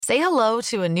Say hello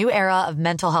to a new era of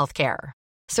mental health care.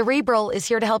 Cerebral is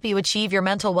here to help you achieve your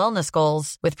mental wellness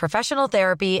goals with professional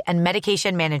therapy and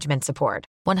medication management support.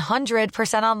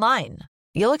 100% online.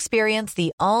 You'll experience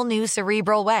the all-new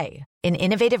Cerebral Way, an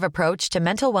innovative approach to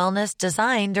mental wellness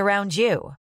designed around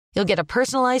you. You'll get a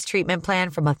personalized treatment plan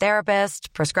from a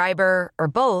therapist, prescriber, or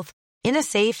both in a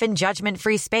safe and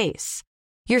judgment-free space.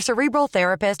 Your Cerebral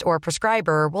therapist or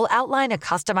prescriber will outline a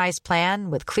customized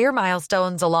plan with clear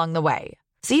milestones along the way,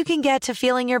 so you can get to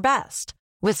feeling your best.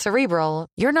 With Cerebral,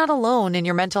 you're not alone in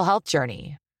your mental health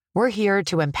journey. We're here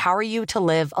to empower you to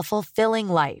live a fulfilling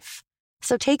life.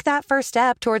 So take that first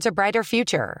step towards a brighter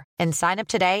future and sign up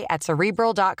today at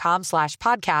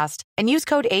Cerebral.com/podcast and use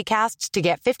code ACAST to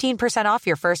get 15% off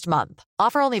your first month.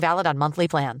 Offer only valid on monthly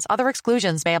plans. Other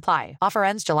exclusions may apply. Offer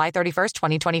ends July 31st,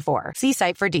 2024. See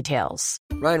site for details.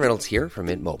 Ryan Reynolds here from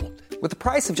Mint Mobile. With the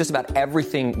price of just about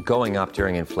everything going up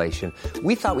during inflation,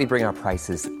 we thought we'd bring our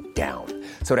prices down.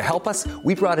 So to help us,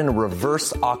 we brought in a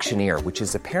reverse auctioneer, which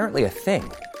is apparently a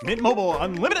thing. Mint Mobile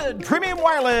Unlimited Premium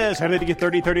Wireless. How to get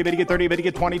 30, 30, bit to get 30, bit to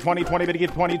get 20, 20, 20, bit to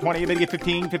get 20, 20, bit to get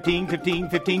 15, 15, 15,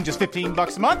 15, just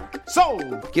 $15 a month?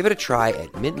 Sold! Give it a try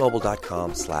at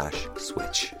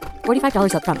mintmobile.com/switch.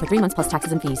 $45 up front for 3 months plus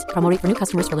taxes and fees. Promo rate for new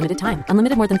customers for limited time.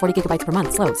 Unlimited more than 40 gigabytes per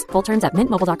month. Slows full terms at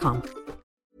mintmobile.com.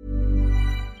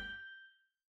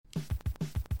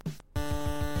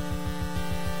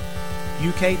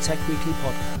 UK Tech Weekly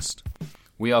Podcast.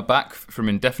 We are back from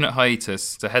indefinite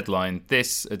hiatus to headline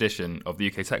this edition of the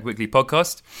UK Tech Weekly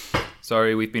Podcast.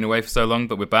 Sorry we've been away for so long,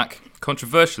 but we're back.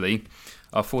 Controversially,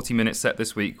 our 40-minute set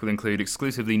this week will include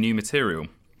exclusively new material,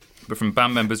 but from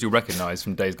band members you'll recognise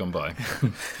from days gone by.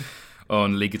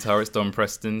 On lead guitar, it's Don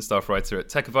Preston, staff writer at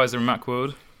Tech Advisor and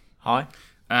Macworld. Hi.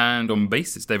 And on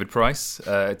bass, it's David Price,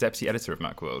 deputy editor of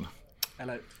Macworld.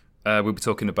 Hello. We'll be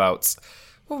talking about...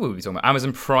 What will we be talking about?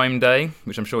 Amazon Prime Day,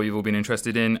 which I'm sure you've all been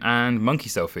interested in, and monkey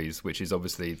selfies, which is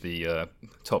obviously the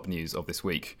top news of this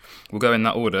week. We'll go in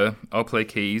that order. I'll play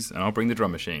keys, and I'll bring the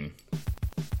drum machine.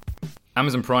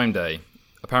 Amazon Prime Day.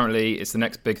 Apparently, it's the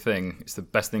next big thing. It's the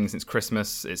best thing since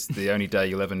Christmas. It's the only day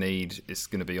you'll ever need. It's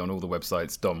going to be on all the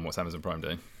websites. Dom, what's Amazon Prime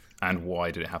Day? And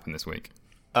why did it happen this week?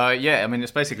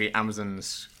 It's basically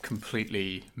Amazon's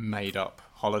completely made-up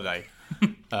holiday.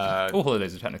 All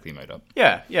holidays are technically made up.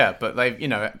 Yeah, but they've,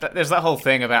 there's that whole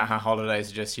thing about how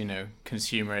holidays are just,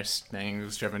 consumerist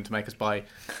things driven to make us buy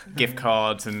gift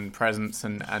cards and presents,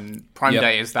 and Prime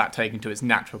Day is that taken to its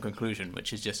natural conclusion,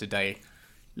 which is just a day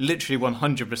literally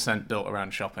 100% built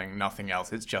around shopping, nothing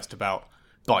else. It's just about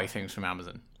buy things from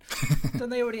Amazon. Don't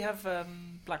they already have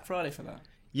Black Friday for that?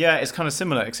 Yeah, it's kind of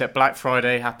similar, except Black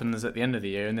Friday happens at the end of the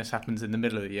year, and this happens in the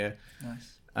middle of the year.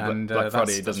 Nice. And Black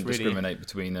Friday doesn't really discriminate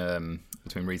between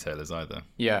retailers either.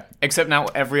 Yeah, except now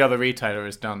every other retailer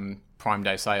has done Prime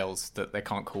Day sales that they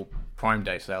can't call Prime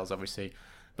Day sales, obviously.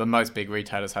 But most big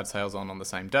retailers had sales on the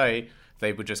same day.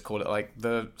 They would just call it like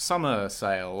the summer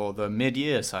sale or the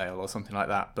mid-year sale or something like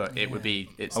that. But it would be...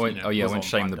 I won't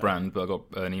shame the brand, but I got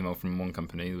an email from one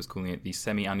company who was calling it the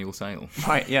semi-annual sale.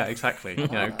 Right, yeah, exactly.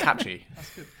 Catchy.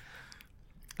 That's good.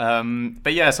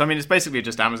 It's basically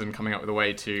just Amazon coming up with a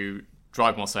way to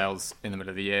drive more sales in the middle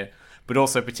of the year, but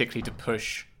also particularly to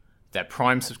push their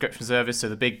Prime subscription service. So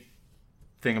the big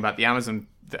thing about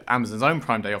Amazon's own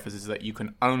Prime Day offers is that you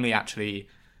can only actually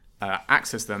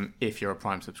access them if you're a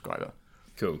Prime subscriber.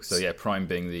 Cool. So Prime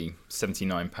being the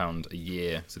 £79 a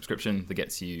year subscription that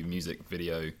gets you music,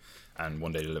 video, and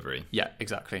one-day delivery. Yeah,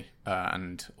 exactly.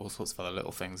 And all sorts of other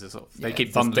little things. They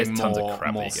keep bundling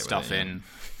more stuff in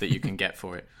that you can get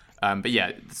for it.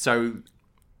 So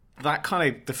that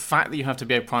the fact that you have to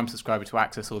be a Prime subscriber to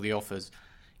access all the offers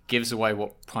gives away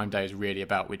what Prime Day is really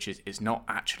about, which is it's not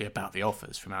actually about the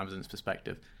offers from Amazon's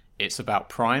perspective. It's about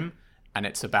Prime, and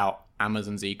it's about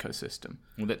Amazon's ecosystem.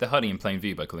 Well, they're hiding in plain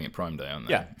view by calling it Prime Day, aren't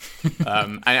they?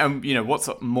 Yeah. What's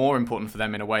more important for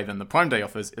them in a way than the Prime Day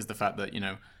offers is the fact that,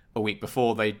 a week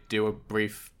before they do a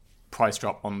brief price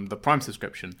drop on the Prime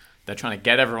subscription. They're trying to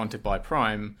get everyone to buy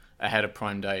Prime ahead of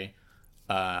Prime Day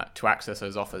to access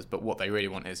those offers, but what they really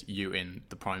want is you in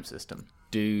the Prime system.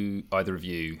 Do either of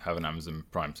you have an Amazon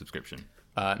Prime subscription?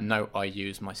 No, I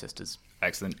use my sister's.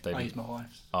 Excellent, David. I use my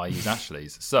wife's. I use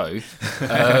Ashley's. So,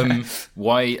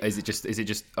 why is it just?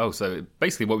 Oh, so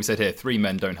basically, what we said here: 3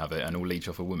 men don't have it, and all leech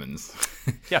off a woman's.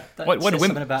 Yeah.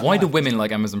 Why do women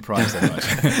like Amazon Prime so much?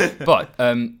 But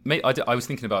I was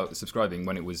thinking about subscribing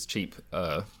when it was cheap,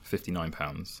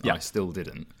 £59. Yeah. I still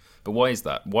didn't. But why is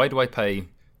that? Why do I pay?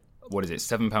 What is it,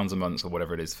 £7 a month or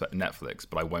whatever it is for Netflix,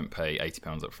 but I won't pay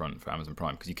 £80 up front for Amazon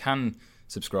Prime? Because you can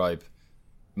subscribe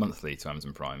monthly to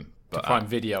Amazon Prime. But Prime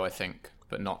Video, I think,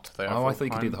 but not the overall I thought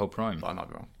you could do the whole Prime. But I might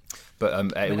be wrong. But it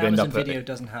would end Amazon up Video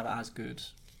doesn't have as good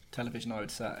television, I would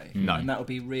say. No. And that would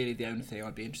be really the only thing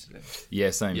I'd be interested in. Yeah,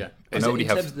 same. Yeah. In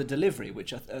terms of the delivery,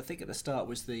 which I think at the start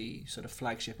was the sort of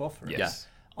flagship offering, Yes.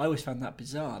 I always found that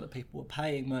bizarre that people were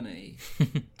paying money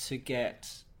to get,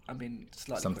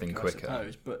 slightly something quicker.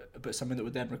 I suppose, but something that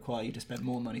would then require you to spend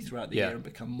more money throughout the year and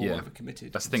become more of a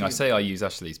committed That's the thing. I say I use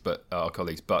Ashley's, but our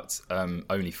colleagues, but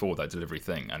only for that delivery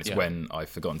thing. And it's when I've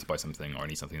forgotten to buy something or I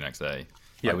need something the next day.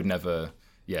 I would never...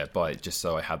 buy it just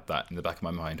so I had that in the back of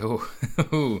my mind.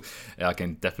 I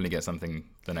can definitely get something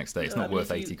the next day. It's not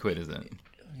worth 80 quid, is it?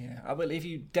 Yeah, if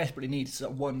you desperately need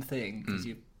sort of one thing, because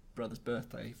your brother's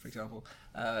birthday, for example,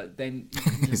 then you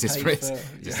can just is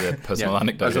this a personal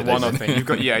anecdote? As a one-off thing,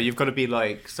 you've got to be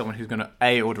like someone who's going to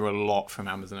A, order a lot from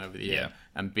Amazon over the year,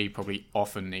 and B, probably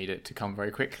often need it to come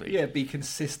very quickly. Yeah, be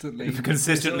consistently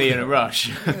in a rush.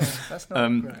 Yeah, that's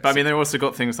not great. But they've also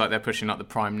got things like they're pushing up the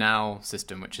Prime Now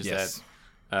system, which is their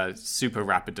super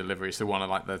rapid delivery. So one of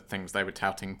like the things they were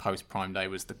touting post Prime Day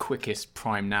was the quickest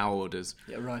Prime Now orders.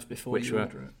 It arrives before you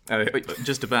order it.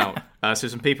 Just about. So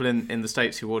some people in the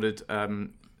States who ordered,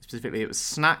 specifically it was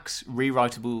snacks,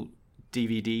 rewritable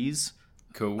DVDs.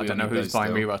 Cool. I don't know who's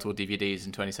buying rewritable DVDs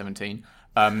in 2017.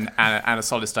 And a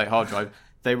solid state hard drive.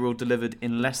 They were all delivered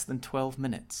in less than 12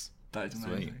 minutes. That is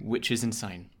amazing. Which is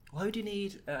insane. Why would you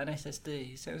need an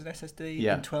SSD? So it was an SSD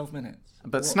in 12 minutes.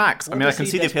 But snacks, I can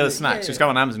see the appeal of snacks. Just go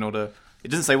on Amazon and order. It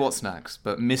doesn't say what snacks,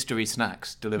 but mystery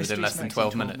snacks delivered in less than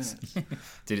 12 minutes.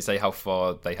 Did it say how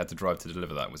far they had to drive to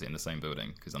deliver that? Was it in the same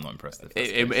building? Because I'm not impressed.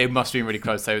 It must have been really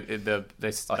close. So I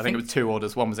think it was 2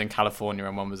 orders. One was in California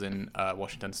and one was in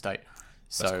Washington State.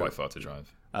 So, that's quite far to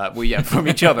drive. From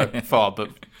each other far, but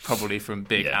probably from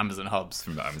big Amazon hubs.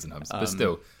 From Amazon hubs. But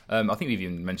still, I think we've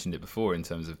even mentioned it before in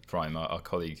terms of Prime. Our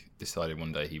colleague decided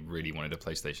one day he really wanted a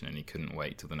PlayStation and he couldn't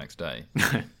wait till the next day.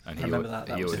 And he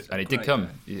ordered, and it did come.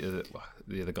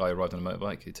 The other guy arrived on a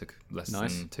motorbike. It took less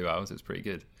than 2 hours. It was pretty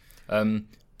good.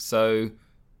 So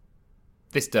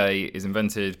this day is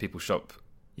invented. People shop.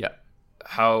 Yeah.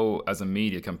 How, as a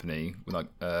media company,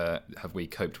 have we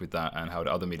coped with that, and how do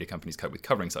other media companies cope with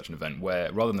covering such an event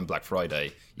where, rather than Black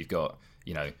Friday, you've got,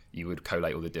 you would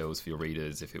collate all the deals for your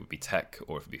readers if it would be tech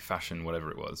or if it would be fashion, whatever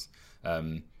it was.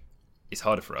 It's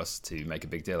harder for us to make a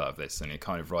big deal out of this, and it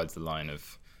kind of rides the line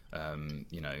of,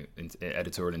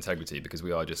 editorial integrity, because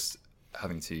we are just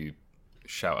having to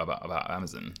shout about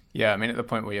Amazon. Yeah, at the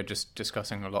point where you're just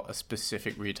discussing a lot of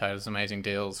specific retailers' amazing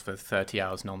deals for 30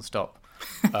 hours non-stop,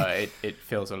 it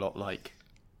feels a lot like,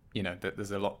 that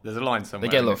there's a line somewhere.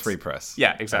 They get a lot of free press.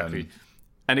 Yeah, exactly.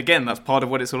 And again, that's part of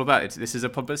what it's all about. This is a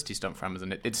publicity stunt for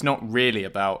Amazon. It's not really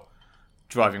about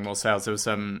driving more sales. There was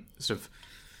some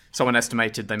someone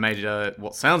estimated they made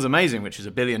what sounds amazing, which is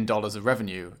 $1 billion of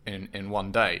revenue in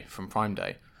one day from Prime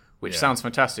Day. Which sounds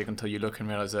fantastic until you look and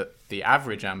realise that the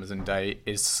average Amazon day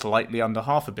is slightly under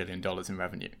 $500 million in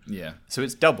revenue. Yeah. So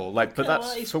it's double. But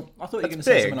that's... I thought you were going to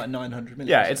say something like 900 million.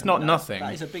 Yeah, it's not nothing.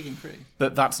 That is a big increase.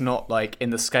 But that's not, in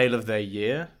the scale of their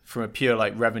year, from a pure,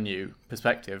 revenue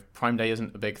perspective, Prime Day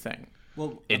isn't a big thing.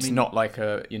 Well, it's not like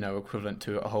a, equivalent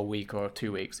to a whole week or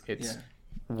 2 weeks. It's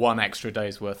one extra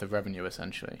day's worth of revenue,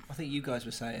 essentially. I think you guys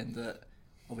were saying that,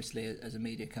 obviously, as a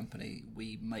media company,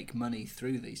 we make money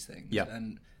through these things. Yeah.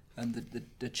 And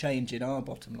the change in our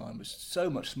bottom line was so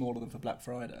much smaller than for Black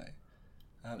Friday.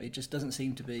 It just doesn't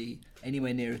seem to be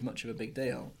anywhere near as much of a big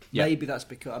deal. Yeah. Maybe that's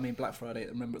because, Black Friday, I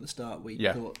remember at the start we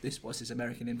thought this was this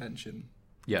American invention.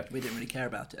 Yeah. We didn't really care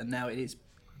about it. And now it is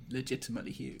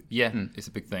legitimately huge. Yeah, it's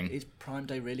a big thing. Is Prime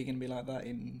Day really going to be like that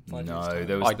in 5 years'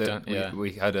 time? No,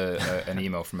 we had an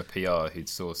email from a PR who'd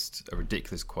sourced a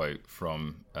ridiculous quote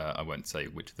from, I won't say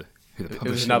who the publisher was. It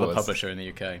was another publisher in the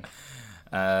UK.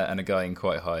 And a guy in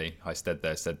quite high stead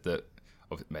there said that,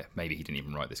 maybe he didn't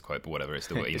even write this quote, but whatever, it's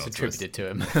still what it's attributed to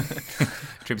him.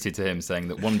 Attributed to him, saying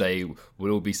that one day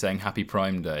we'll all be saying Happy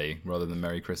Prime Day rather than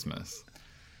Merry Christmas.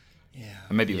 Yeah.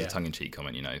 And maybe it was a tongue-in-cheek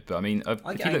comment, But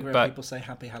I get angry when people say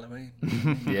Happy Halloween.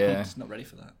 Yeah. I'm just not ready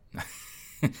for that.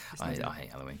 I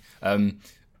hate Halloween.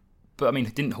 But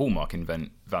didn't Hallmark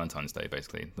invent Valentine's Day,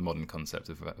 basically, the modern concept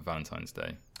of Valentine's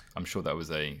Day? I'm sure that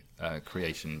was a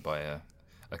creation by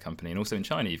a company. And also in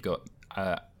China, you've got,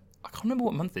 I can't remember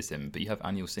what month it's in, but you have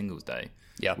Annual Singles Day,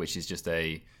 which is just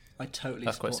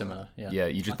that's quite similar. Yeah,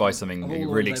 you just buy something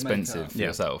really expensive for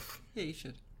yourself. Yeah, you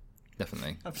should.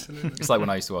 Definitely. Absolutely. It's like when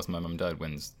I used to ask my mum and dad,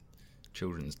 when's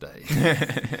Children's Day?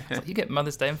 It's like, you get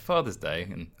Mother's Day and Father's Day,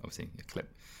 and obviously a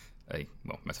clip. a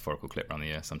metaphorical clip around the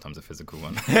ear, sometimes a physical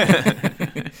one.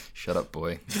 Shut up,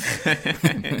 boy.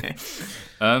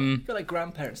 You've got like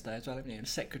Grandparents' Day as well, haven't you? And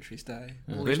Secretary's Day.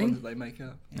 All these ones that they make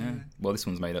up. Yeah. Well, this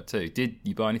one's made up too. Did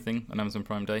you buy anything on Amazon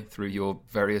Prime Day through your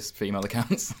various female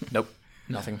accounts? Nope.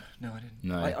 Nothing. No, I didn't.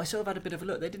 No. I sort of had a bit of a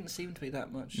look. They didn't seem to be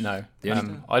that much. No.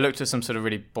 I looked at some sort of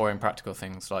really boring practical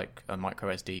things like a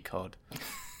micro SD card,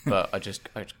 but I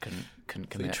couldn't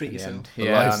commit. Treat in the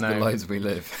yourself. end. The lives we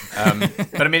live.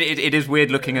 But I mean, it is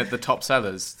weird looking at the top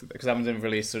sellers because Amazon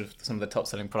released sort of some of the top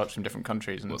selling products from different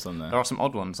countries. And what's on there? There are some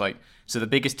odd ones. Like, so the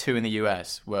biggest two in the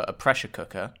US were a pressure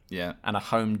cooker and a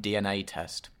home DNA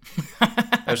test.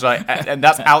 It was like, and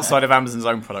that's outside of Amazon's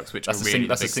own products, which that's are really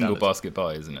that's big a single sellers. basket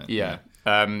buy, isn't it? Yeah.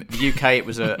 The UK, it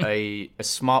was a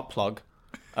smart plug,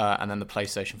 and then the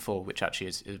PlayStation 4, which actually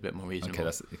is a bit more reasonable.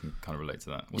 Okay, you can kind of relate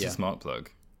to that. What's a smart plug?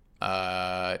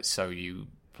 So you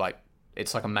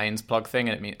it's like a mains plug thing,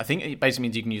 and I think it basically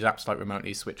means you can use apps like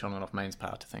remotely switch on and off mains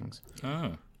power to things.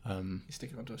 Oh. You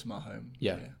stick it onto a smart home.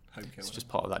 Yeah. Home It's just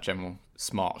part of that general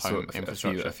smart home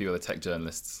infrastructure. A few other tech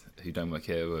journalists who don't work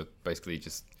here were basically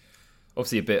just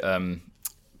obviously a bit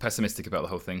pessimistic about the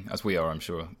whole thing, as we are, I'm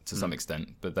sure, to some extent.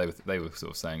 But they were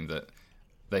sort of saying that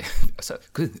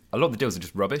cause a lot of the deals are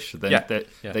just rubbish.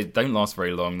 They don't last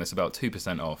very long. There's about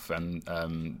 2% off, and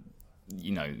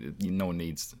no one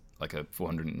needs like a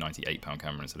 £498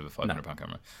 camera instead of a £500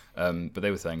 camera. But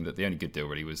they were saying that the only good deal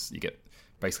really was you get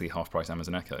basically half price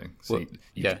Amazon Echo. So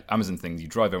Amazon things, you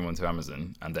drive everyone to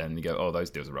Amazon and then you go, oh, those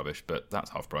deals are rubbish, but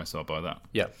that's half price, so I'll buy that.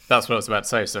 Yeah, that's what I was about to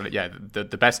say. So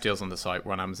the best deals on the site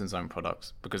were on Amazon's own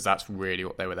products because that's really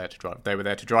what they were there to drive. They were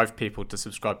there to drive people to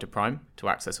subscribe to Prime to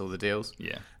access all the deals.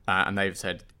 Yeah. And they've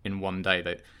said in one day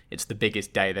that it's the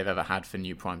biggest day they've ever had for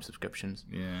new Prime subscriptions.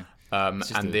 Yeah.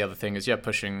 And the other thing is,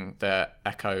 pushing their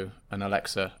Echo and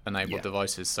Alexa enabled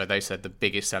devices. So they said the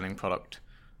biggest selling product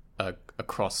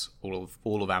across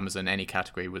all of Amazon, any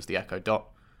category, was the Echo Dot,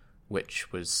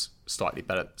 which was slightly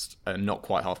better, not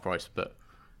quite half price, but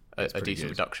a decent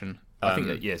reduction. I think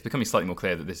that, it's becoming slightly more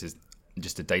clear that this is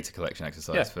just a data collection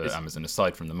exercise for Amazon.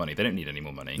 Aside from the money, they don't need any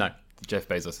more money. No, Jeff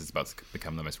Bezos is about to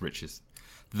become the richest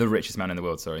man in the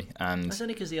world. And that's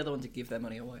only because the other ones give their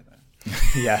money away, though.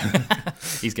 Yeah,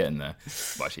 he's getting there.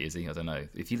 Well, actually, is he? I don't know.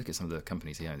 If you look at some of the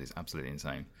companies he owns, it's absolutely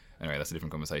insane. Anyway, that's a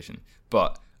different conversation.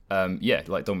 But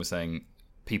like Don was saying,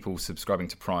 people subscribing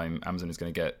to Prime, Amazon is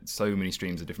going to get so many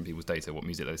streams of different people's data, what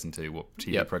music they listen to, what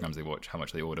TV programs they watch, how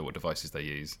much they order, what devices they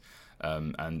use.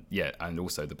 And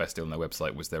also the best deal on their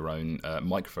website was their own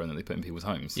microphone that they put in people's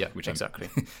homes. Yeah, which exactly.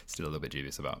 I'm still a little bit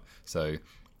dubious about. So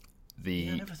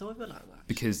I never thought of it like that.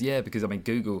 Because I mean,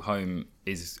 Google Home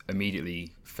is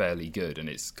immediately fairly good, and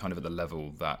it's kind of at the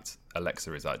level that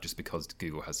Alexa is at, just because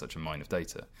Google has such a mine of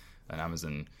data, and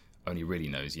Amazon only really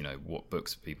knows, what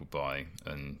books people buy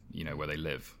and, where they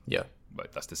live. Yeah.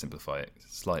 But that's to simplify it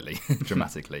slightly,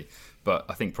 dramatically. But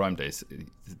I think Prime Days,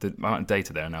 the amount of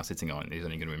data they're now sitting on is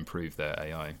only going to improve their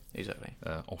AI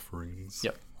offerings.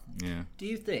 Yep. Yeah. Do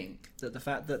you think that the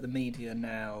fact that the media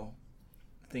now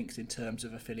thinks in terms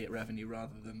of affiliate revenue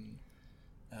rather than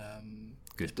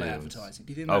good display deals. Advertising,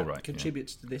 do you think that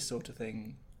contributes to this sort of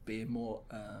thing being more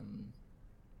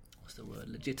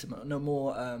legitimate,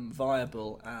 more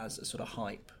viable as a sort of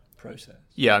hype process?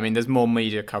 Yeah, I mean, there's more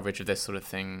media coverage of this sort of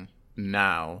thing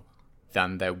now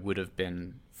than there would have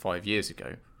been 5 years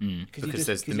ago,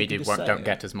 because the media don't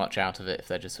get as much out of it if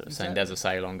they're just sort of saying there's a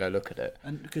sale on, go look at it.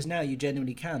 And because now you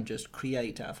genuinely can just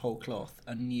create out of whole cloth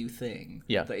a new thing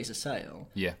that is a sale,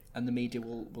 and the media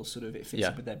will sort of, it fits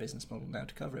in with their business model now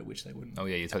to cover it, which they wouldn't. Oh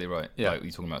yeah, you're totally right. Yeah. Like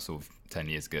you're talking about sort of 10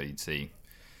 years ago, you'd see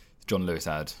John Lewis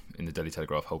ad in the Daily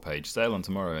Telegraph whole page, sale on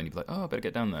tomorrow, and you'd be like, oh, I better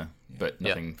get down there. But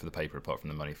nothing for the paper apart from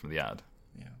the money from the ad.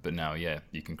 Yeah. But now,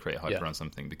 you can create hype around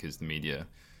something because the media...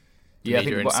 I think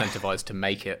you're incentivized to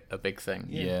make it a big thing.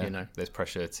 Yeah, there's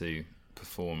pressure to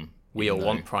perform. We all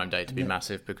want Prime Day to be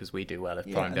massive because we do well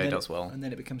if Prime Day does well. And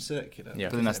then it becomes circular. Yeah.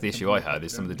 But then that's the issue I had,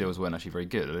 is some of the deals weren't actually very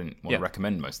good. I didn't want to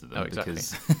recommend most of them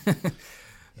because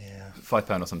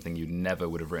 £5 or something you never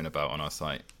would have written about on our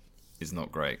site is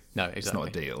not great. No, exactly. It's not a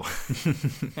deal.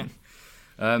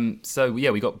 So,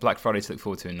 we got Black Friday to look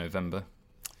forward to in November.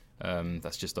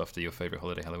 That's just after your favourite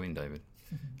holiday, Halloween, David.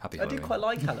 Happy Halloween. I do quite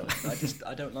like Halloween.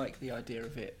 I don't like the idea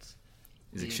of it.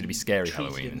 Should it be scary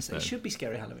Halloween instead? It should be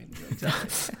scary Halloween,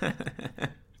 exactly.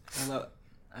 Although,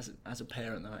 as a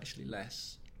parent, though, actually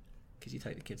less, because you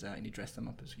take the kids out and you dress them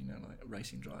up as, like a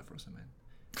racing driver or something.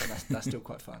 But that's still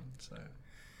quite fun. So,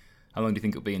 how long do you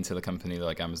think it'll be until a company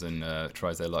like Amazon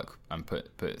tries their luck and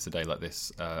puts a day like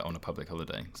this on a public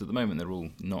holiday? Because at the moment they're all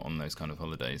not on those kind of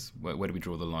holidays. Where do we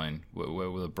draw the line? Where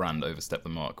will a brand overstep the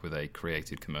mark with a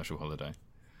created commercial holiday?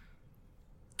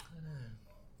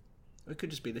 It could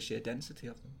just be the sheer density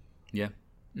of them. Yeah.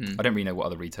 I don't really know what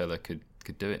other retailer could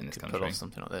do it in this country. Put off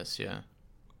something like this, yeah.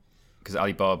 Because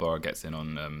Alibaba gets in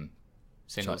on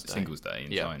Singles Day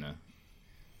in China.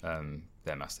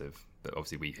 They're massive, but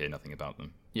obviously we hear nothing about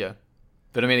them. Yeah.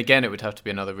 But I mean, again, it would have to be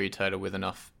another retailer with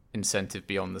enough incentive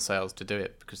beyond the sales to do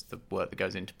it, because the work that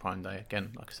goes into Prime Day,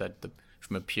 again, like I said,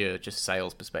 from a pure just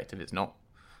sales perspective, that's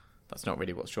not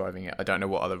really what's driving it. I don't know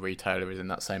what other retailer is in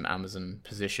that same Amazon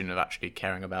position of actually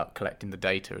caring about collecting the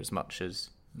data as much as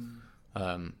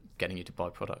getting you to buy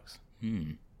products.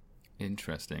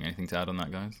 Interesting. Anything to add on that,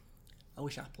 guys? I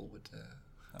wish Apple would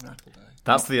have an Apple Day.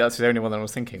 That's the only one that I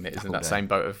was thinking that is in that same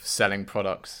boat of selling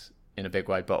products in a big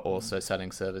way, but also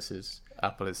selling services.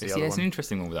 Apple is the other one. It's an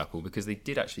interesting one with Apple, because they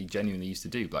did actually genuinely used to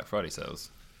do Black Friday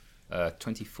sales.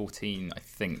 2014, I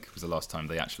think, was the last time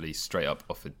they actually straight up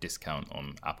offered discount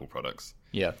on Apple products.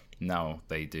 Yeah. Now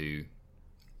they do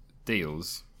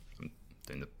deals. I'm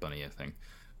doing the bunny ear thing,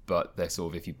 but they're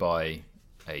sort of, if you buy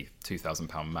a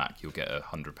 £2,000 Mac, you'll get a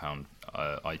 £100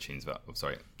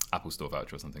 Apple Store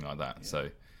voucher or something like that. Yeah. So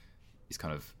it's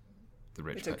kind of the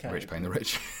rich paying the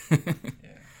rich.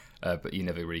 But you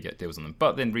never really get deals on them.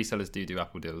 But then resellers do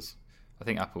Apple deals. I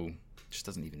think Apple just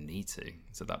doesn't even need to.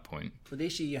 It's at that point. But the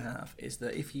issue you have is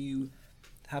that if you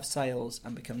have sales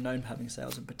and become known for having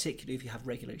sales, and particularly if you have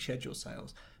regularly scheduled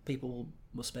sales, people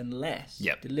will spend less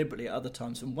deliberately at other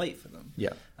times and wait for them.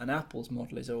 Yeah. And Apple's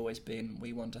model has always been,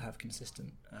 we want to have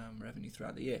consistent revenue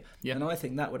throughout the year. Yeah. And I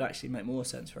think that would actually make more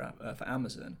sense for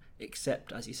Amazon,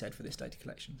 except, as you said, for this data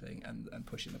collection thing and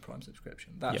pushing the Prime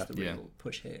subscription. That's the real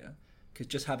push here. Because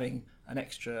just having an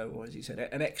extra, or as you said,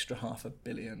 an extra $500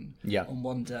 million on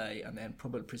one day, and then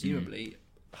presumably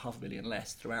 $500 million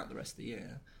less throughout the rest of the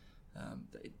year,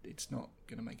 it's not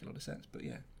going to make a lot of sense. But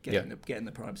getting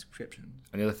the Prime subscription.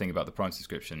 And the other thing about the Prime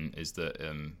subscription is that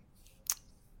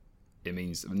it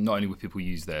means not only will people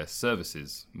use their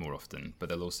services more often, but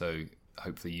they'll also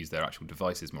hopefully use their actual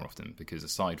devices more often. Because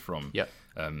aside from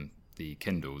the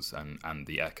Kindles and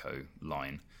the Echo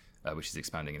line, which is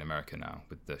expanding in America now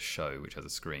with the Show, which has a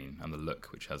screen, and the Look,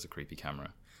 which has a creepy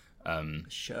camera. The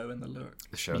Show and the Look.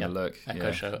 The Show and the Look.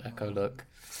 Echo Show, Echo Look.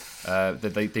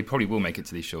 They probably will make it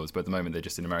to these shores, but at the moment they're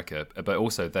just in America. But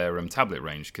also their tablet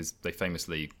range, because they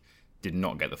famously did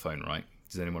not get the phone right.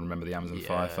 Does anyone remember the Amazon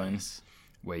Fire phones?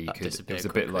 Where you could, it was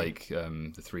a bit like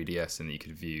the 3DS, and you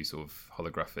could view sort of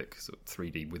holographic sort of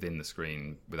 3D within the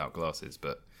screen without glasses,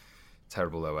 but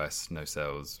terrible OS, no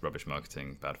sales, rubbish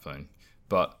marketing, bad phone.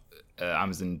 But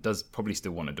Amazon does probably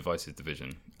still want a devices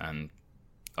division, and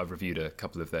I've reviewed a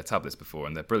couple of their tablets before,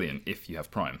 and they're brilliant if you have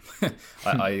Prime.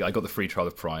 I got the free trial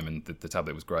of Prime, and the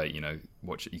tablet was great. You know,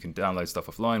 watch it. You can download stuff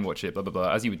offline, watch it, blah blah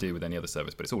blah, as you would do with any other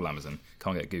service. But it's all Amazon.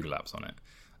 Can't get Google Apps on it.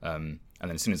 And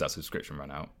then as soon as that subscription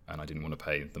ran out, and I didn't want to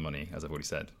pay the money, as I've already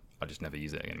said, I just never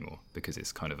use it anymore because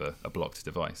it's kind of a blocked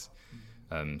device.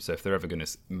 So if they're ever going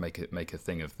to make a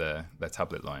thing of their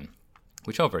tablet line,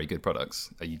 which are very good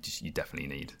products, you definitely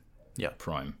need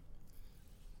Prime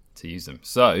to use them.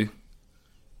 So,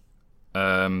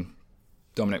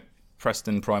 Dominic,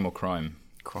 Preston, Prime or Crime?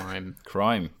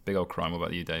 Crime. Big old Crime. What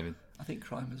about you, David? I think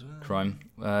Crime as well. Crime.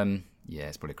 Yeah,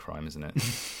 it's probably Crime, isn't it?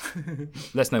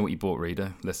 Let us know what you bought,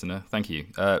 reader, listener. Thank you.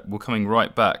 We're coming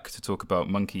right back to talk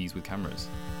about monkeys with cameras.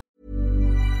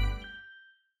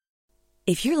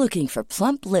 If you're looking for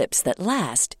plump lips that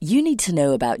last, you need to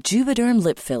know about Juvederm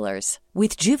lip fillers.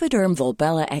 With Juvederm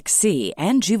Volbella XC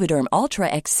and Juvederm Ultra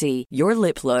XC, your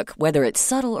lip look, whether it's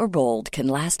subtle or bold, can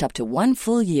last up to 1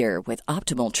 full year with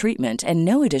optimal treatment and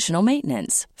no additional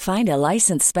maintenance. Find a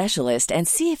licensed specialist and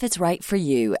see if it's right for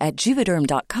you at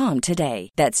Juvederm.com today.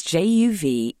 That's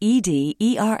JUVEDERM.com.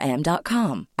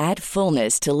 Add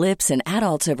fullness to lips in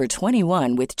adults over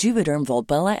 21 with Juvederm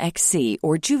Volbella XC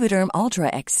or Juvederm Ultra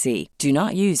XC. Do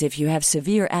not use if you have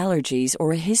severe allergies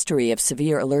or a history of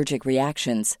severe allergic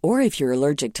reactions, or if you're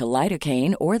allergic to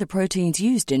lidocaine or the proteins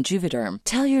used in Juvederm.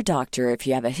 Tell your doctor if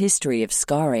you have a history of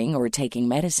scarring or taking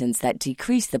medicines that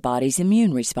decrease the body's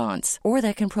immune response or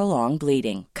that can prolong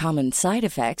bleeding. Common side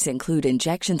effects include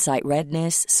injection site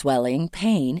redness, swelling,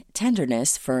 pain,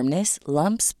 tenderness, firmness,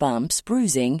 lumps, bumps,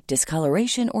 bruising,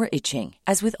 discoloration, or itching.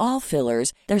 As with all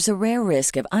fillers, there's a rare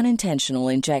risk of unintentional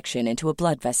injection into a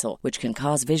blood vessel, which can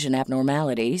cause vision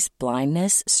abnormalities,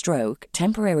 blindness, stroke,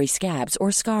 temporary scabs,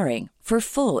 or scarring. For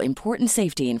full, important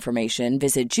safety information,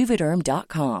 visit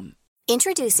Juvederm.com.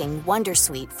 Introducing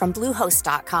Wondersuite from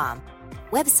Bluehost.com.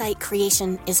 Website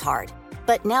creation is hard,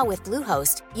 but now with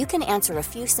Bluehost, you can answer a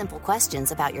few simple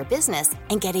questions about your business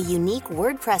and get a unique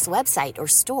WordPress website or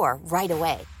store right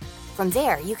away. From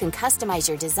there, you can customize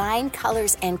your design,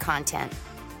 colors, and content.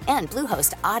 And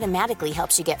Bluehost automatically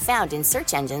helps you get found in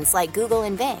search engines like Google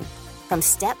and Bing. From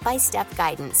step-by-step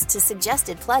guidance to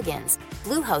suggested plugins,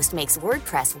 Bluehost makes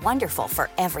WordPress wonderful for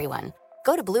everyone.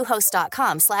 Go to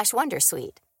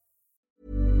bluehost.com/wondersuite.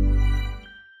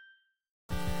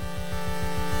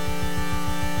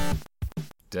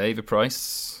 David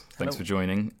Price, thanks for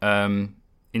joining.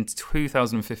 In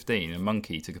 2015, a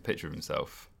monkey took a picture of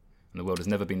himself, and the world has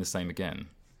never been the same again.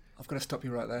 I've got to stop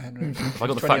you right there, Henry. Have I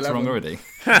got the facts wrong already?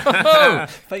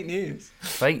 Fake news.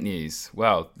 Fake news.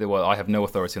 Wow. Well, I have no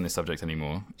authority on this subject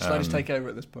anymore. Shall I just take over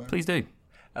at this point? Please do.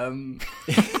 The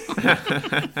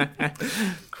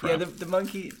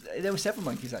monkey. There were several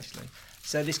monkeys actually.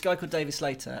 So this guy called David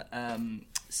Slater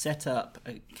set up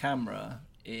a camera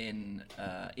in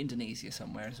Indonesia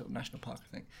somewhere, a sort of national park, I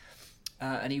think.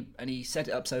 And he set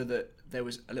it up so that there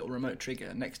was a little remote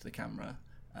trigger next to the camera.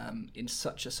 In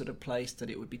such a sort of place that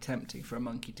it would be tempting for a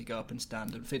monkey to go up and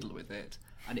stand and fiddle with it,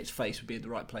 and its face would be in the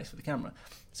right place for the camera.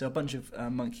 So a bunch of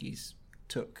monkeys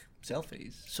took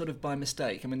selfies, sort of by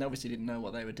mistake. I mean, they obviously didn't know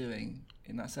what they were doing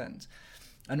in that sense.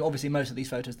 And obviously most of these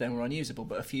photos then were unusable,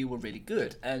 but a few were really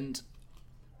good. And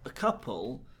a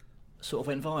couple sort of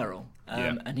went viral.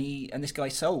 And this guy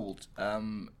sold a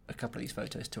couple of these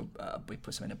photos to, we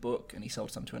put some in a book, and he sold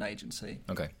some to an agency.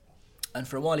 Okay. And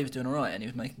for a while he was doing all right, and he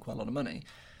was making quite a lot of money.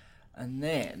 And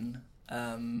then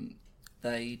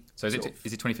they... So is it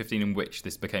 2015 in which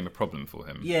this became a problem for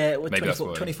him? Yeah, well,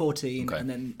 2014, okay. and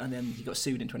then he got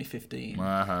sued in 2015.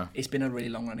 Uh-huh. It's been a really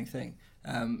long-running thing.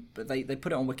 But they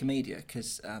put it on Wikimedia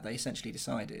because they essentially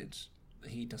decided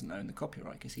he doesn't own the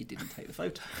copyright because he didn't take the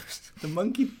photos. The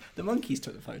monkeys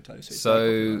took the photos.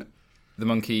 So the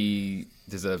monkey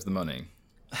deserves the money.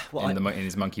 Well, in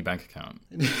his monkey bank account.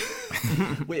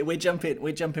 we're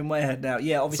jumping way ahead now.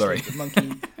 Yeah, obviously the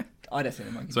monkey. I don't think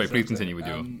the monkey. Sorry, please continue with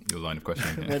your line of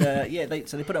questioning. But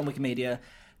so they put it on Wikimedia.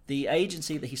 The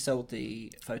agency that he sold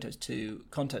the photos to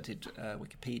contacted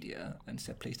Wikipedia and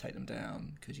said, "Please take them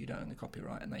down because you don't own the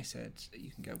copyright." And they said,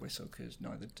 "You can go whistle because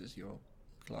neither does your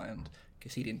client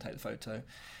because he didn't take the photo."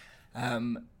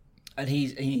 And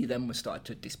he then was started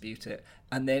to dispute it.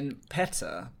 And then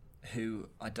PETA, who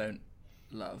I don't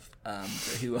love,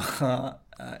 who are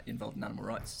involved in animal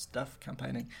rights stuff,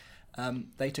 campaigning,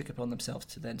 they took upon themselves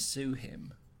to then sue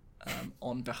him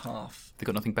on behalf... They've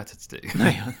got nothing better to do.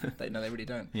 They really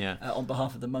don't. Yeah. On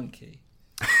behalf of the monkey.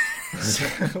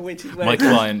 Which is my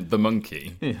client, the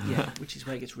monkey. Yeah, which is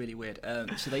where it gets really weird.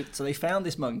 So they found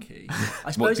this monkey.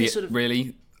 I suppose it's sort of...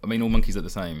 Really? I mean, all monkeys are the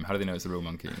same. How do they know it's a real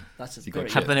monkey? That's a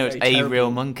How do they know it's a real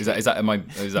monkey? Is that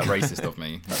racist of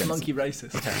me? That's monkey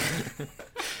racist.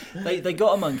 They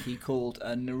got a monkey called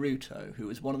Naruto, who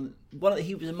was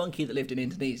he was a monkey that lived in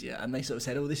Indonesia, and they sort of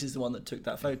said, "Oh, this is the one that took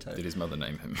that photo." Did his mother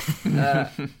name him?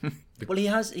 Well, he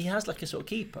has like a sort of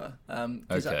keeper.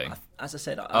 Okay. As I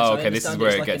said, this is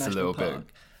where it gets a little bit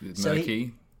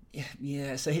murky.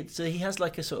 Yeah, so he has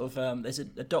like a sort of there's a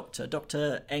doctor,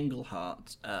 Dr.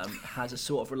 Engelhardt, has a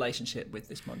sort of relationship with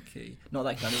this monkey, not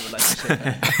that kind of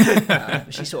relationship,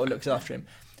 but she sort of looks after him,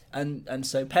 and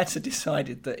so PETA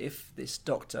decided that if this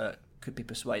doctor could be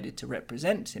persuaded to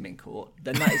represent him in court,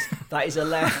 then that is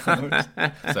allowed.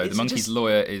 So the monkey's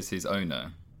lawyer is his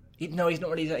owner. No, he's not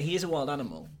really. He is a wild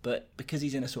animal, but because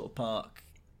he's in a sort of park,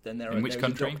 then there in which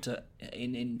country? A doctor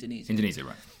in Indonesia. Indonesia,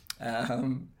 right?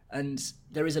 And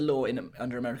there is a law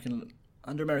under American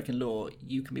law,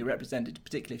 you can be represented,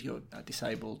 particularly if you're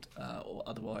disabled or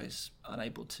otherwise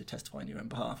unable to testify on your own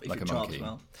behalf. If like you're a monkey. As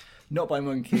well. Not by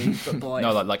monkey, but by...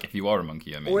 No, like if you are a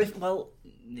monkey, I mean. Or if, I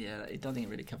don't think it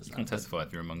really covers that. You can testify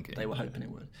if you're a monkey. They were hoping it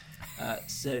would.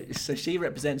 So she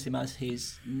represents him as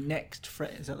his next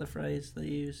friend. Is that the phrase they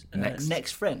use?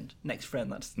 Next friend. Next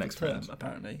friend, that's the term,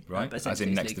 apparently. Right, but as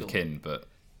in next legal. of kin, but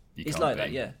you it's can't like be.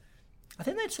 that, yeah. I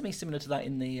think they had something similar to that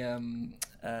in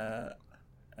the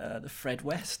Fred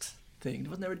West thing.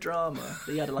 Wasn't there a drama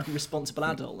that he had like a responsible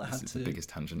adult that had to... the biggest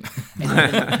tangent.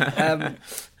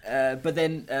 But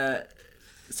then,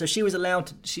 so she was allowed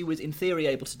to... She was in theory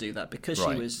able to do that because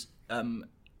she was a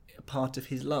part of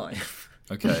his life.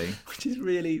 Okay. Which is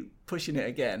really pushing it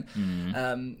again,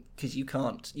 because you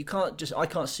can't just... I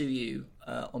can't sue you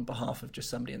on behalf of just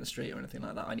somebody in the street or anything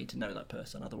like that. I need to know that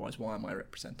person, otherwise why am I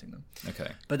representing them? Okay.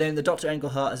 But then the Dr.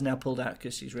 Engelhardt has now pulled out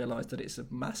because she's realised that it's a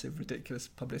massive, ridiculous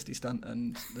publicity stunt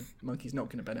and the monkey's not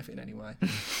going to benefit in any way.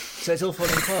 So it's all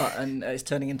falling apart and it's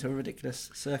turning into a ridiculous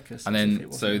circus. And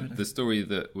then, so the story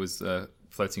that was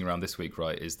floating around this week,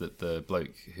 right, is that the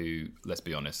bloke who, let's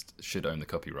be honest, should own the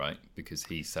copyright because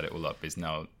he set it all up is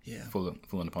now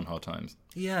fallen upon hard times.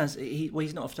 He has.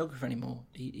 He's not a photographer anymore.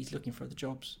 He's looking for other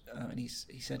jobs, and he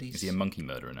said he's... Is he a monkey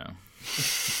murderer now?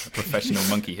 A professional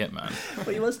monkey hitman?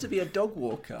 Well, he wants to be a dog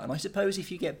walker, and I suppose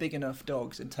if you get big enough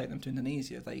dogs and take them to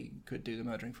Indonesia, they could do the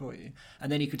murdering for you.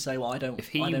 And then you could say, well, I don't... If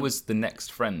he was the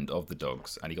next friend of the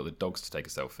dogs and he got the dogs to take a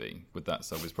selfie, would that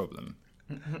solve his problem?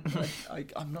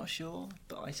 I'm not sure,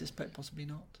 but I suspect possibly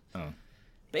not. Oh.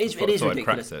 But it is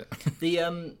ridiculous. It.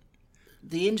 The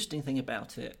interesting thing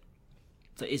about it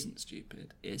that isn't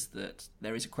stupid is that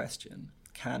there is a question: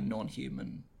 can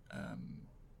non-human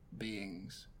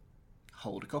beings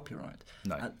hold a copyright?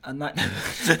 No. And that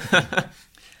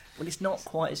well, it's not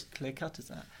quite as clear cut as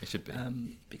that. It should be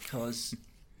because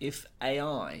if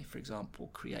AI, for example,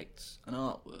 creates an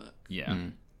artwork,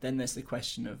 then there's the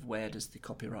question of where does the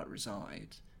copyright reside?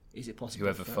 Is it possible?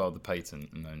 Whoever filed the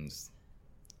patent owns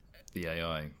the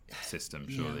AI system,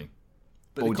 surely.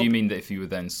 But or do you mean that if you were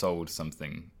then sold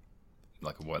something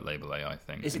like a white label AI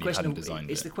thing it's and the you hadn't designed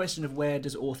it? It's the question of where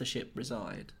does authorship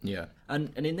reside? Yeah.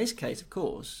 And in this case, of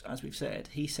course, as we've said,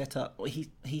 he set up.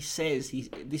 He says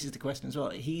this is the question as well.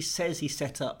 He says he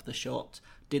set up the shot,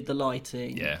 did the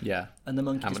lighting, and the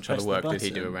monkey. How much other work did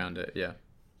he do around it? Yeah.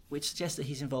 Which suggests that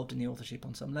he's involved in the authorship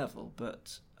on some level,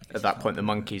 but at that point, the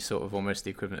monkey's sort of almost the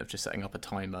equivalent of just setting up a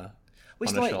timer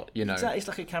on a shot. You know, exactly, it's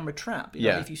like a camera trap.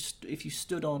 You know, if you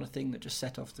stood on a thing that just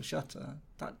set off the shutter,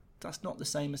 that's not the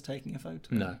same as taking a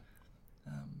photo. No,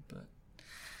 but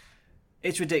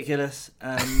it's ridiculous.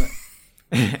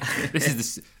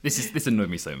 This annoyed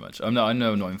me so much. I know I'm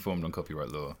not informed on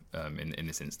copyright law in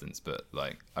this instance, but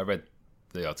like I read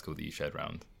the article that you shared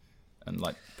round. And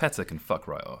like PETA can fuck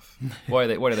right off. Why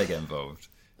do they get involved?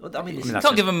 Well, I mean, you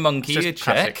can't give a monkey a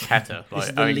check. PETA. This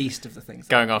is the least of the things.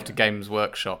 Going after Games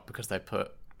Workshop because they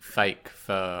put fake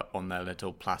fur on their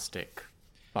little plastic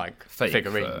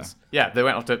figurines. Fur. Yeah, they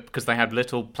went after because they had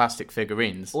little plastic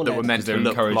figurines that were meant to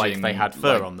look like they had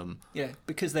fur on them. Yeah,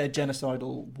 because they're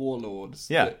genocidal warlords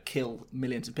that kill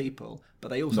millions of people, but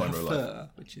they also have fur,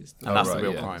 which is that's the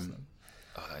real crime.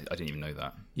 Oh, I didn't even know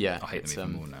that. Yeah, I hate them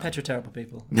even more now. PETA are terrible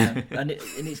people, and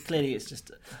it's clearly it's just.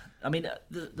 I mean,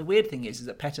 the weird thing is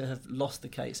that PETA have lost the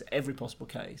case, every possible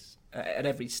case, at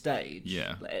every stage.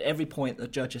 Yeah. At every point, the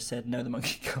judge has said, "No, the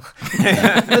monkey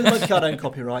can't. No, the monkey can't own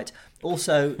copyright."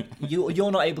 Also,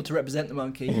 you're not able to represent the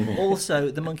monkey.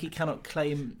 Also, the monkey cannot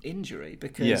claim injury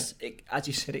because, as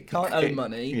you said, it can't own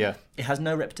money. Yeah. It has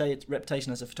no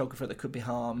reputation as a photographer that could be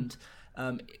harmed.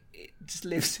 It just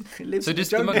lives. So does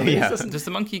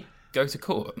the monkey go to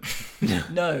court?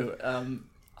 No.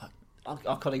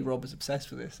 Our colleague Rob is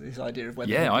obsessed with this idea of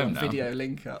whether I'm video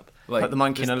link up. Like, put the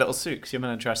monkey in a little suit because you're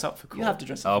meant to dress up for court. You have to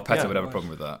dress up. Oh, PETA would have a problem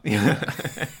with that.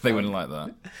 They wouldn't like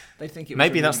that. They think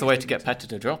maybe that's the way to get PETA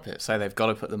to drop it. Say they've got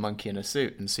to put the monkey in a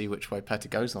suit and see which way PETA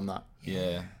goes on that.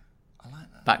 Yeah, I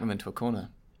like that. Back them into a corner.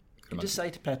 You just say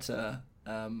to PETA,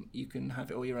 you can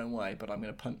have it all your own way, but I'm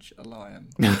going to punch a lion.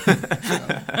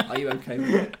 Are you okay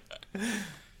with it?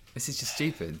 This is just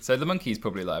stupid. So the monkey's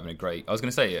probably like having a great... I was going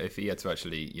to say, if he had to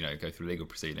actually, go through legal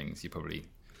proceedings, you probably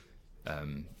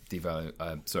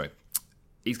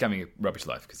he's having a rubbish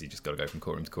life because he just got to go from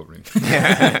courtroom to courtroom.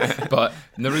 But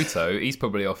Naruto, he's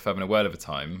probably off having a whale of a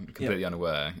time, completely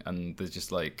unaware, and there's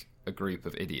just like a group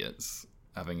of idiots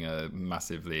having a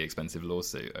massively expensive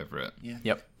lawsuit over it. Yeah.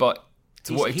 Yep. But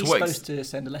he's supposed to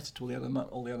send a letter to all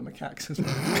the other macaques as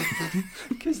well,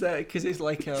 because it's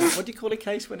like what do you call a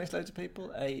case when there's loads of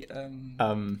people?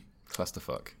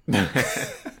 Clusterfuck.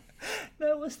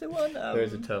 No, what's the one? There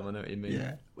is a term. I know what you mean.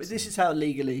 Yeah, well, this is how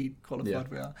legally qualified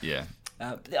we are. Yeah.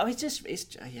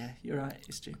 You're right.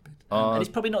 It's stupid, and it's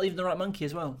probably not even the right monkey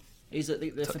as well. Is that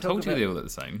the photographer? Told you they all look the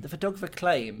same. The photographer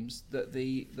claims that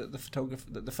the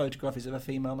photograph is of a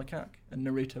female macaque, and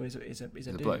Naruto is a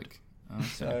dude. Bloke. Oh, okay.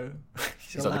 So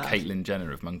he's like the Caitlyn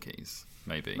Jenner of monkeys,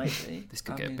 maybe. This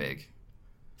could get big.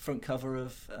 Front cover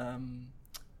of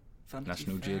Vanity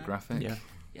National Fair. Geographic.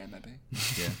 Yeah, maybe.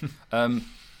 Yeah. I'm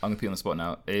gonna put you on the spot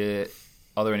now.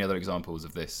 Are there any other examples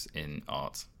of this in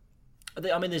art?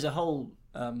 I mean, there's a whole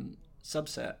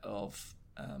subset of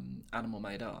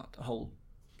animal-made art, a whole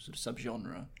sort of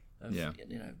subgenre of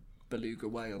beluga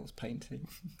whales painting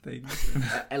things, and,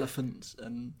 elephants,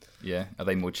 and are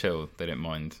they more chill? They don't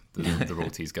mind the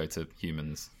royalties go to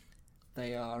humans.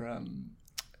 They are.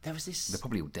 There was this. They're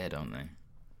probably all dead, aren't they?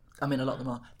 I mean, a lot of them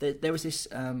are. There was this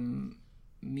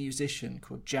musician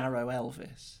called Jarrow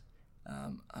Elvis,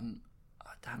 and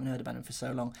I haven't heard about him for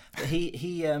so long. But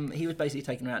he was basically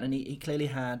taken around, and he clearly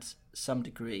had some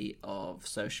degree of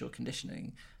social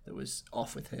conditioning that was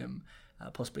off with him.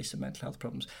 possibly some mental health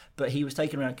problems. But he was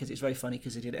taken around because it's very funny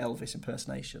because he did Elvis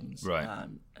impersonations, right?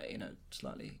 In a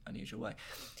slightly unusual way,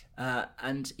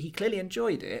 and he clearly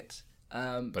enjoyed it.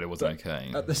 But it wasn't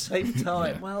okay. At the same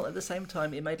time, at the same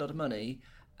time, it made a lot of money,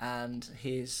 and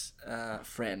his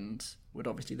friend would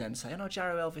obviously then say, "Oh no,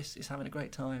 Jarrow Elvis is having a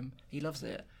great time. He loves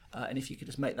it." And if you could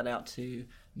just make that out to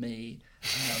me,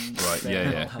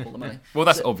 then I'll have all the money. Well,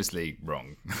 that's obviously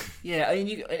wrong. Yeah, I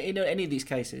mean, any of these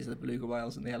cases, the beluga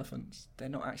whales and the elephants, they're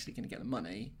not actually going to get the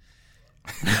money,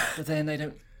 but then they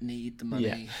don't need the money.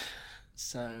 Yeah.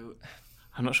 So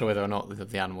I'm not sure whether or not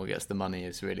the animal gets the money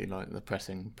is really like the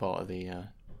pressing part of the.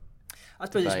 I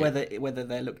suppose debate. It's whether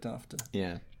they're looked after.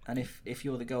 Yeah. And if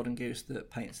you're the golden goose that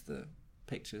paints the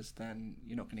pictures, then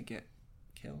you're not going to get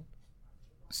killed.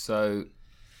 So.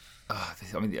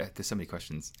 There's so many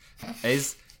questions.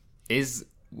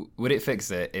 Would it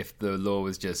fix it if the law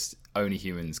was just only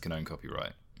humans can own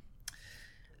copyright?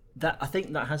 I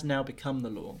think that has now become the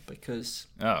law because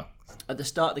at the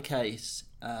start of the case,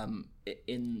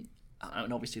 and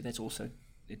obviously there's also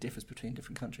it differs between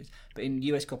different countries, but in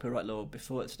US copyright law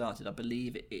before it started, I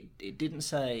believe it didn't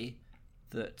say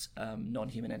that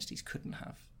non-human entities couldn't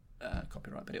have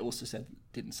copyright, but it also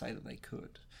didn't say that they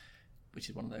could. Which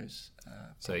is one of those.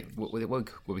 So what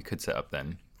we could set up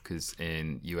then, because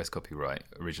in US copyright,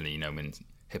 originally, when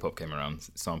hip hop came around,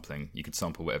 sampling, you could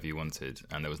sample whatever you wanted,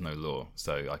 and there was no law.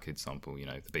 So I could sample, the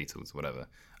Beatles, whatever,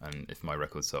 and if my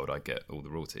record sold, I'd get all the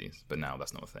royalties. But now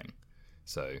that's not a thing.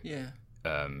 So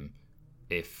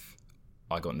if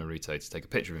I got Naruto to take a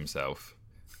picture of himself,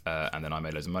 and then I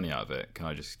made loads of money out of it, can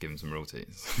I just give him some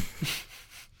royalties?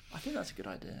 I think that's a good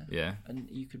idea. Yeah. And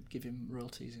you could give him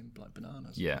royalties in like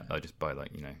bananas. Yeah, I just buy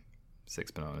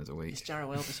 6 bananas a week. It's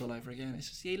Jarrow Elvis all over again. It's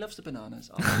just, he loves the bananas.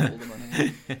 I'll have all the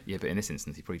money. Yeah, but in this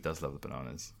instance, he probably does love the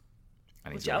bananas.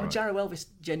 And Jarrow Elvis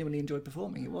genuinely enjoyed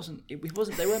performing. It wasn't.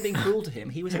 They weren't being cruel to him.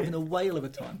 He was having a whale of a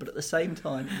time, but at the same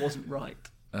time, it wasn't right.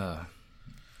 I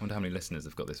wonder how many listeners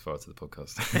have got this far to the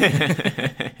podcast.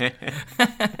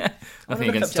 Nothing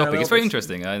against the topic. It's very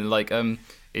interesting, and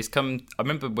it's come. I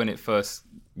remember when it first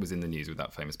was in the news with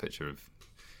that famous picture of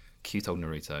cute old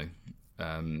Naruto,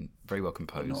 very well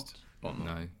composed. Or not.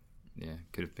 No, yeah,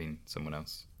 could have been someone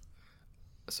else.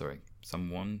 Sorry,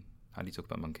 someone. How do you talk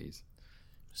about monkeys?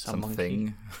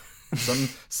 Something.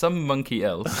 some monkey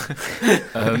else.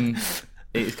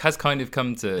 It has kind of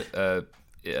come to,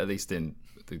 at least in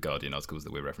the Guardian articles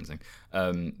that we're referencing,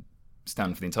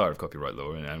 stand for the entire of copyright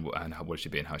law and what it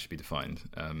should be and how it should be defined.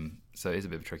 So it is a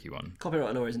bit of a tricky one.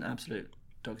 Copyright law is an absolute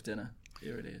dog's dinner.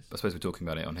 Here it is. I suppose we're talking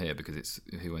about it on here because it's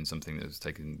who owns something that was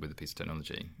taken with a piece of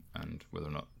technology and whether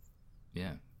or not,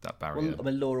 that barrier.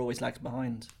 Well, law always lags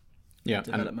behind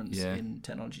developments in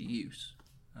technology use.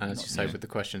 And as you say, with the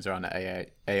questions around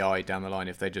AI down the line,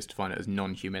 if they just define it as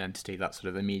non-human entity, that sort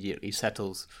of immediately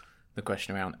settles the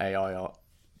question around AI art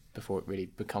before it really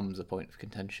becomes a point of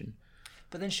contention.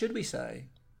 But then should we say?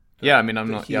 I'm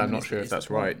not sure if that's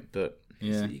right, but so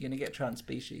you're going to get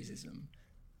transspeciesism.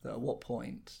 That at what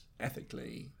point,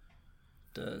 ethically,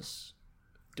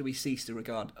 do we cease to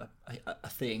regard a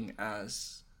thing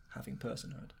as having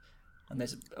personhood? And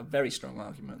there's a very strong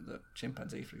argument that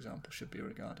chimpanzee, for example, should be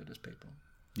regarded as people.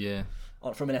 Yeah.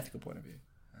 From an ethical point of view.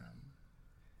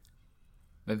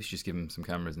 Maybe we should just give them some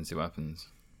cameras and see what happens.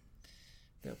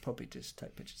 They'll probably just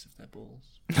take pictures of their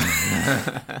balls.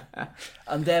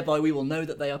 And thereby we will know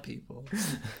that they are people.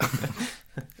 It's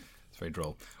very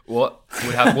droll. What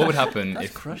would happen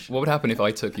if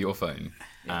I took your phone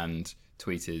and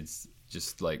tweeted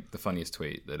just like the funniest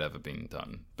tweet that had ever been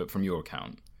done, but from your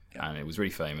account, and it was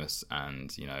really famous,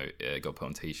 and it got put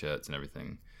on T-shirts and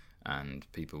everything, and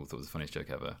people thought it was the funniest joke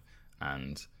ever,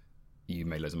 and you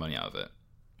made loads of money out of it.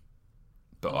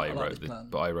 But I wrote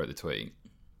the tweet.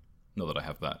 Not that I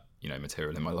have that,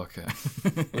 material in my locker.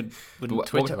 Wouldn't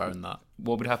Twitter own that?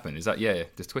 What would happen? Is that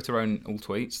does Twitter own all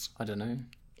tweets? I don't know.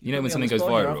 When something goes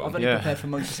viral. I've only prepared for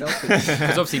monkey selfies.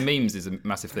 Because obviously memes is a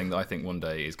massive thing that I think one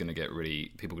day is going to get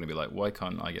people are going to be like, why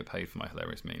can't I get paid for my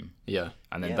hilarious meme? Yeah.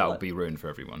 And then that will be ruined for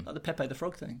everyone. Like the Pepe the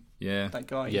Frog thing. Yeah. That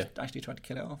guy actually tried to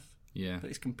kill it off. Yeah. But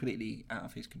it's completely out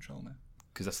of his control now.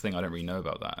 Because that's the thing, I don't really know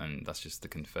about that, and that's just the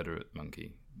Confederate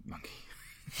monkey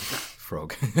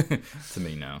frog to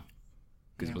me now.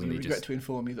 Yeah, we regret to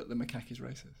inform you that the macaque is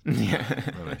racist. Yeah.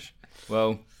 Rubbish.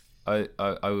 Well, I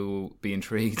will be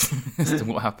intrigued as to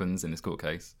what happens in this court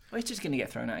case. Well, it's just going to get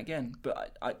thrown out again,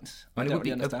 but I don't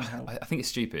really understand how. I think it's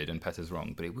stupid and PETA's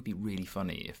wrong, but it would be really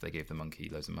funny if they gave the monkey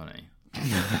loads of money.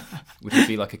 Would it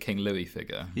be like a King Louis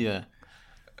figure? Yeah.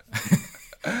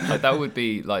 That would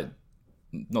be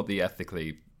not the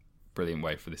ethically brilliant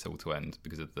way for this all to end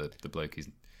because of the bloke who's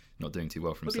not doing too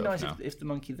well for It'd himself be now. nice if the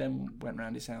monkey then went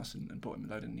round his house and bought him a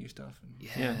load of new stuff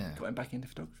and got him back into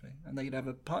photography, and they could have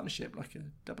a partnership, like a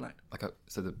double act.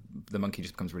 So the monkey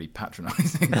just becomes really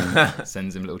patronising,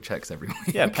 sends him little checks every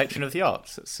week. Yeah, patron of the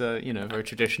arts. It's a very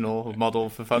traditional model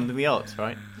for funding the arts,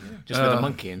 right? Yeah. Just with a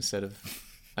monkey instead of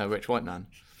a rich white man.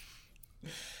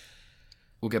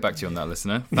 We'll get back to you on that,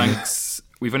 listener. Thanks.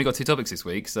 We've only got 2 topics this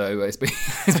week, so it's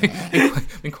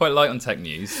been quite light on tech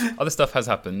news. Other stuff has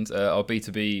happened. Our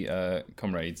B2B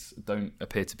comrades don't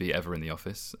appear to be ever in the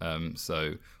office,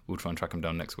 so we'll try and track them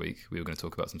down next week. We were going to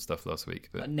talk about some stuff last week.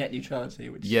 But net neutrality.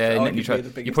 Which net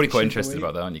neutrality. You're probably quite interested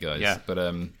about that, aren't you guys? Yeah.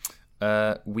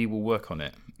 But we will work on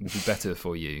it. We'll be better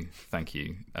for you. Thank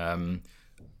you. To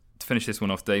finish this one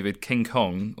off, David, King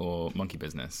Kong or monkey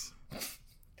business? Well,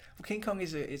 King Kong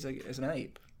is an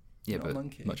ape. Yeah, not but a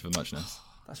monkey. much of a muchness.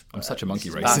 I'm such a monkey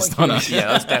racist, aren't I? Yeah,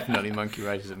 that's definitely monkey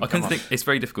racism. I can think it's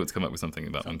very difficult to come up with something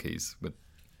about monkeys. But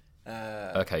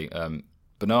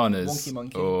bananas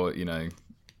monkey. or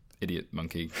idiot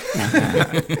monkey.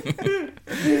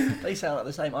 They sound like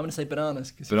the same. I'm going to say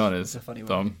bananas. Bananas. It's a funny one.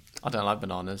 Tom. I don't like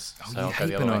bananas. Oh, So you I'll go hate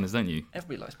the other bananas, way. don't you?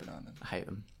 Everybody likes bananas. I hate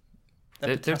them.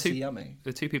 They're There are yummy.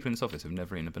 There are 2 people in this office who've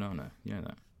never eaten a banana. You know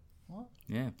that? What?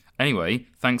 Yeah. Anyway,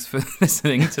 thanks for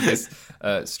listening to this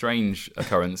strange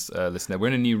occurrence, listener. We're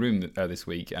in a new room this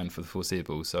week and for the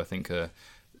foreseeable, so I think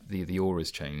the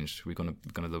aura's changed. We've gone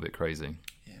a little bit crazy.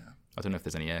 Yeah. I don't know if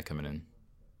there's any air coming in.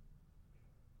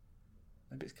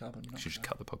 Maybe it's carbon. Should just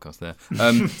cut the podcast there.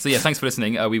 So yeah, thanks for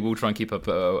listening. We will try and keep up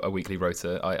a weekly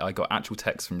rota. I got actual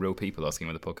texts from real people asking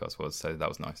where the podcast was, so that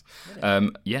was nice.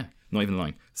 Really? Yeah, not even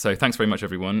lying. So thanks very much,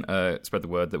 everyone. Spread the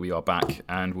word that we are back,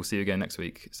 and we'll see you again next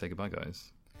week. Say goodbye,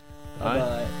 guys.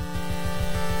 Bye.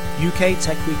 UK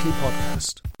Tech Weekly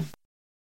Podcast.